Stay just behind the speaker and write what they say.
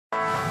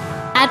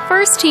At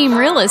First Team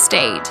Real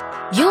Estate,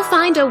 you'll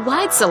find a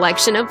wide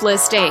selection of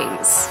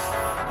listings.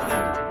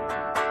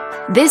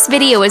 This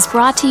video is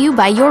brought to you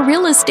by your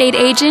real estate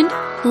agent,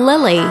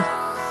 Lily.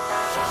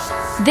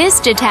 This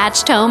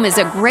detached home is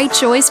a great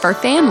choice for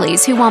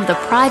families who want the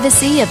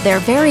privacy of their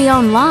very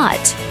own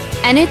lot,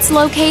 and it's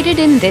located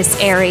in this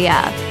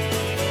area.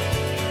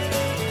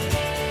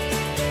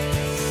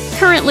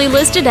 Currently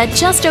listed at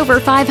just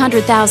over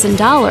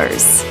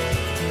 $500,000.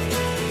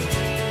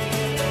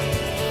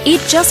 It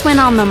just went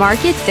on the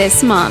market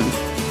this month.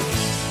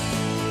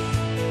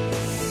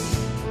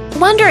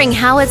 Wondering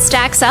how it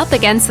stacks up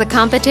against the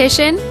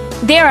competition?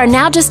 There are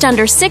now just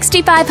under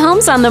 65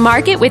 homes on the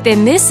market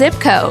within this zip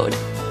code.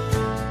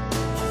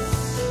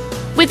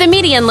 With a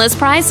median list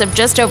price of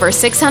just over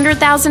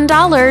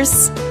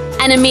 $600,000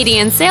 and a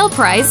median sale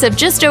price of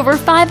just over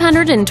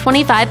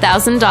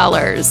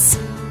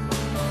 $525,000.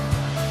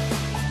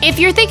 If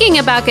you're thinking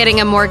about getting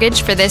a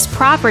mortgage for this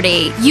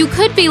property, you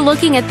could be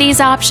looking at these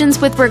options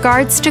with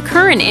regards to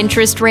current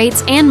interest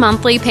rates and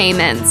monthly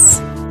payments.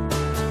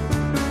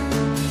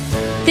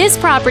 This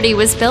property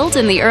was built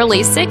in the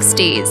early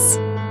 60s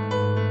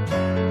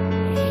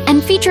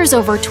and features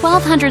over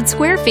 1,200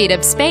 square feet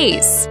of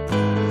space,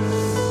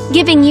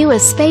 giving you a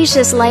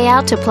spacious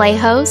layout to play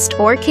host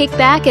or kick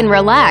back and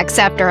relax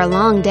after a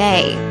long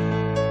day.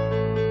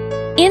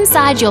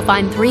 Inside, you'll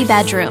find 3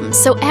 bedrooms,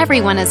 so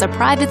everyone has a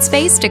private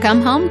space to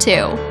come home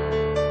to,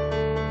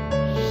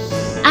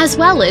 as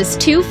well as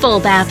 2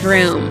 full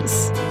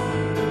bathrooms.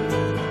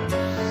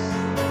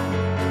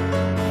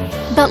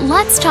 But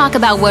let's talk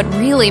about what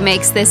really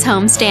makes this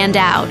home stand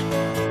out.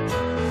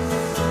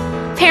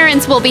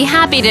 Parents will be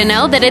happy to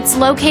know that it's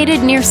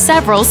located near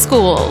several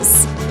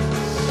schools.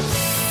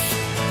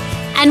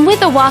 And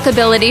with a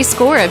walkability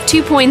score of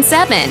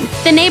 2.7,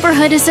 the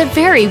neighborhood is a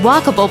very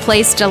walkable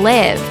place to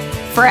live.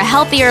 For a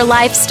healthier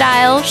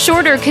lifestyle,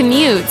 shorter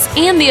commutes,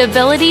 and the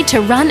ability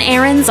to run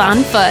errands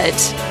on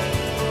foot.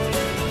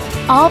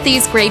 All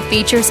these great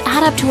features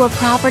add up to a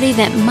property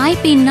that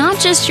might be not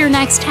just your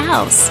next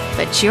house,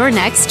 but your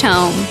next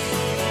home.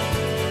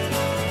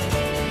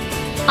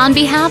 On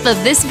behalf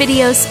of this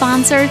video's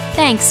sponsor,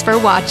 thanks for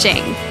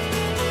watching.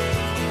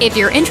 If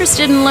you're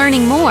interested in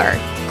learning more,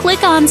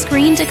 click on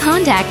screen to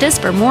contact us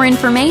for more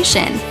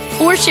information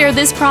or share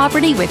this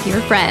property with your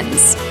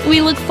friends.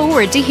 We look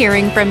forward to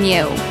hearing from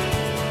you.